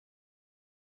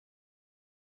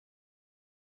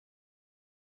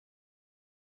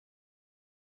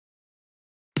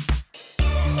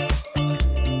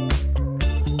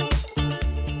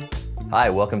Hi,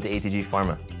 welcome to ATG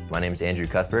Pharma. My name is Andrew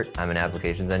Cuthbert. I'm an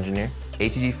applications engineer.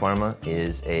 ATG Pharma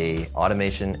is an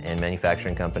automation and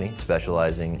manufacturing company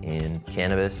specializing in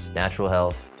cannabis, natural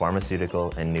health,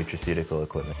 pharmaceutical, and nutraceutical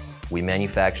equipment. We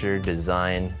manufacture,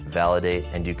 design, validate,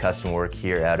 and do custom work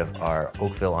here out of our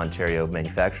Oakville, Ontario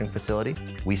manufacturing facility.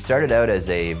 We started out as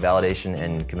a validation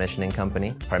and commissioning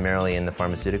company, primarily in the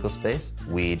pharmaceutical space.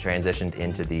 We transitioned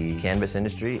into the cannabis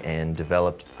industry and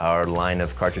developed our line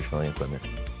of cartridge filling equipment.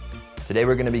 Today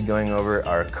we're going to be going over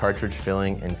our cartridge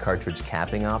filling and cartridge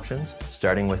capping options,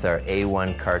 starting with our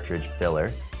A-1 cartridge filler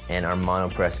and our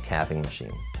monopress capping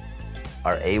machine.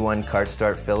 Our A-1 cart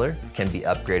start filler can be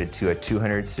upgraded to a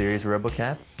 200 series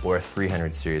RoboCAP or a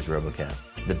 300 series RoboCAP.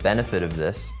 The benefit of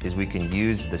this is we can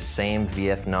use the same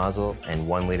VF nozzle and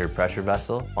 1 liter pressure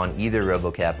vessel on either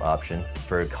RoboCAP option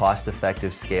for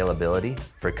cost-effective scalability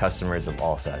for customers of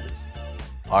all sizes.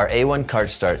 Our A-1 cart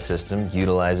start system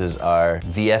utilizes our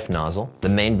VF nozzle. The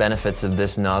main benefits of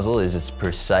this nozzle is it's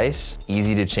precise,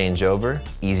 easy to change over,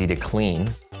 easy to clean.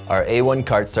 Our A-1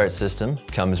 cart start system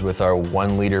comes with our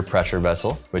 1 liter pressure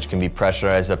vessel, which can be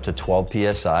pressurized up to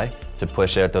 12 psi to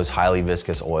push out those highly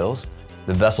viscous oils.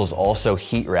 The vessel's also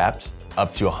heat wrapped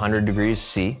up to 100 degrees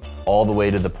C, all the way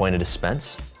to the point of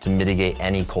dispense to mitigate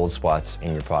any cold spots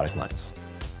in your product lines.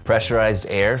 Pressurized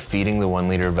air feeding the 1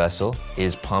 liter vessel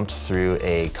is pumped through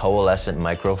a coalescent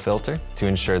microfilter to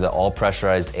ensure that all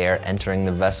pressurized air entering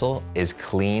the vessel is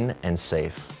clean and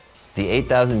safe. The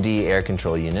 8000D air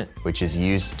control unit, which is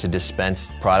used to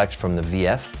dispense product from the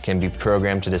VF, can be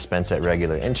programmed to dispense at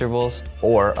regular intervals,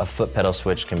 or a foot pedal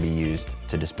switch can be used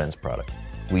to dispense product.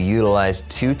 We utilize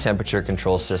 2 temperature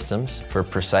control systems for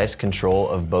precise control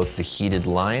of both the heated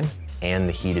line and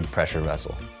the heated pressure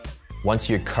vessel. Once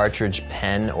your cartridge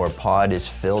pen or pod is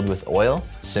filled with oil,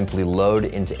 simply load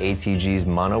into ATG's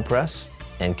monopress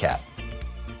and cap.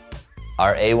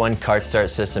 Our A-1 cart start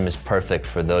system is perfect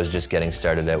for those just getting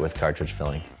started out with cartridge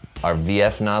filling. Our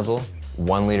VF nozzle,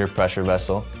 1 liter pressure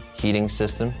vessel, heating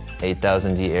system,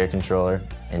 8000D air controller,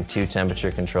 and 2 temperature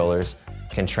controllers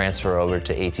can transfer over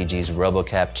to ATG's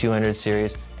RoboCAP 200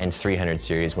 series and 300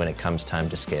 series when it comes time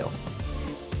to scale.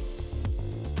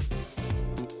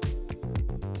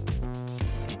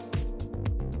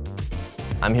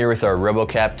 I'm here with our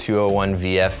RoboCAP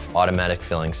 201VF automatic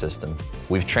filling system.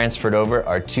 We've transferred over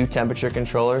our 2 temperature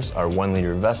controllers, our 1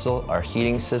 liter vessel, our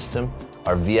heating system,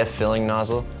 our VF filling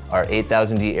nozzle, our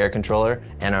 8000D air controller,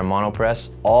 and our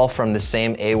monopress, all from the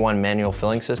same A1 manual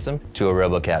filling system to a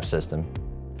RoboCAP system.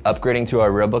 Upgrading to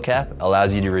our RoboCAP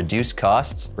allows you to reduce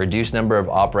costs, reduce number of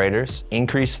operators,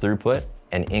 increase throughput,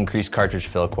 and increase cartridge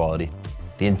fill quality.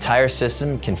 The entire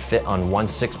system can fit on one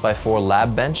 6x4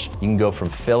 lab bench. You can go from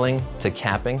filling to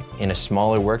capping in a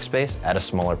smaller workspace at a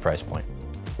smaller price point.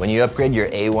 When you upgrade your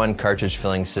A1 cartridge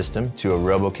filling system to a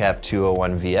RoboCAP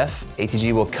 201VF,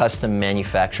 ATG will custom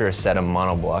manufacture a set of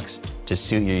monoblocks to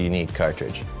suit your unique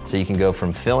cartridge. So you can go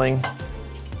from filling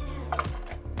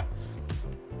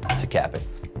to capping.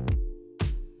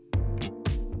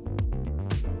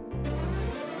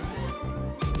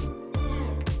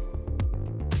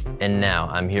 And now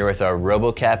I'm here with our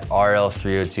RoboCAP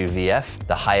RL302VF,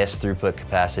 the highest throughput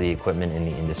capacity equipment in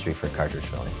the industry for cartridge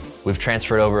filling. We've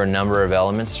transferred over a number of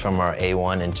elements from our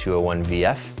A1 and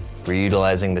 201VF. We're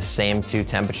utilizing the same 2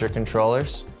 temperature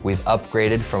controllers. We've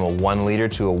upgraded from a 1 liter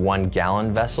to a 1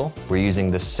 gallon vessel. We're using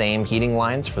the same heating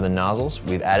lines for the nozzles.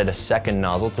 We've added a second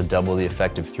nozzle to double the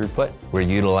effective throughput. We're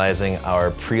utilizing our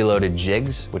preloaded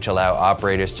jigs, which allow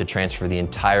operators to transfer the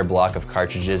entire block of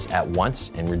cartridges at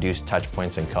once and reduce touch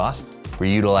points and cost.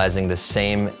 We're utilizing the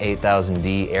same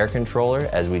 8000D air controller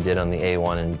as we did on the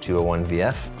A1 and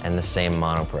 201VF, and the same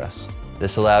monopress.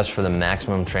 This allows for the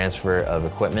maximum transfer of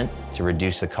equipment to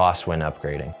reduce the cost when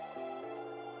upgrading.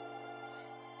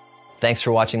 Thanks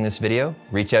for watching this video.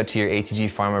 Reach out to your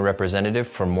ATG Pharma representative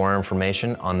for more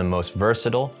information on the most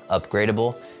versatile,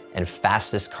 upgradable, and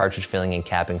fastest cartridge filling and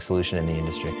capping solution in the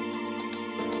industry.